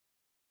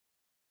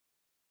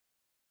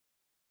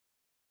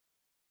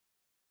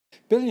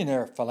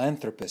Billionaire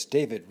philanthropist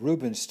David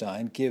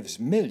Rubenstein gives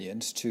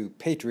millions to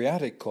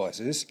patriotic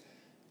causes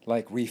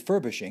like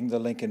refurbishing the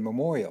Lincoln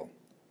Memorial.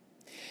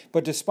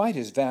 But despite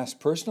his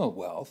vast personal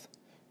wealth,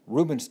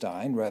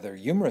 Rubenstein rather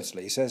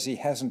humorously says he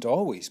hasn't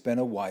always been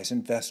a wise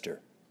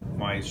investor.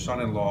 My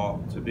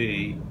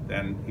son-in-law-to-be,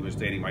 then he was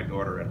dating my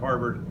daughter at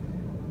Harvard,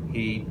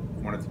 he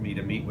wanted me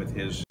to meet with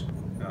his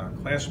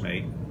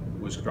classmate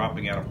who was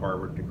dropping out of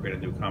Harvard to create a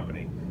new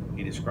company.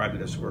 He described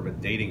it as sort of a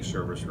dating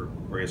service for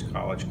various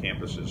college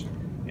campuses.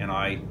 And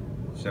I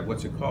said,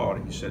 "What's it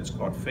called?" He said, "It's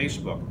called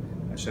Facebook."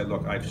 I said,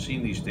 "Look, I've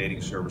seen these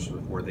dating services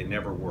before. They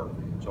never work,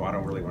 so I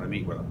don't really want to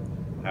meet with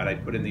them." Had I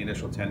put in the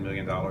initial $10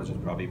 million,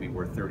 it'd probably be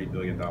worth $30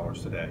 billion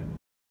today.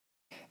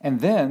 And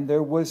then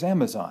there was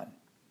Amazon.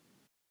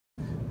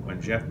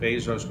 When Jeff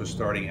Bezos was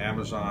starting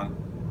Amazon,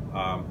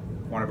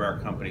 one of our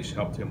companies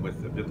helped him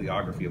with the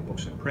bibliography of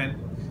books in print.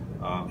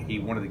 He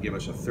wanted to give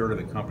us a third of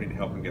the company to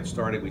help him get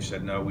started. We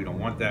said, no, we don't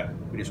want that.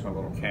 We just want a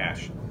little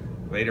cash.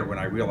 Later, when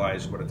I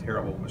realized what a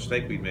terrible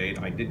mistake we'd made,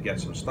 I did get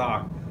some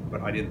stock,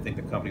 but I didn't think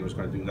the company was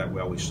going to do that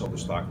well. We sold the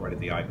stock right at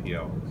the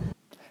IPO.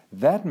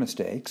 That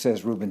mistake,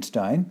 says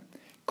Rubenstein,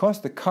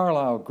 cost the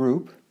Carlyle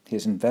Group,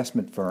 his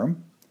investment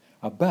firm,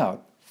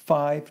 about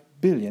 $5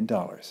 billion.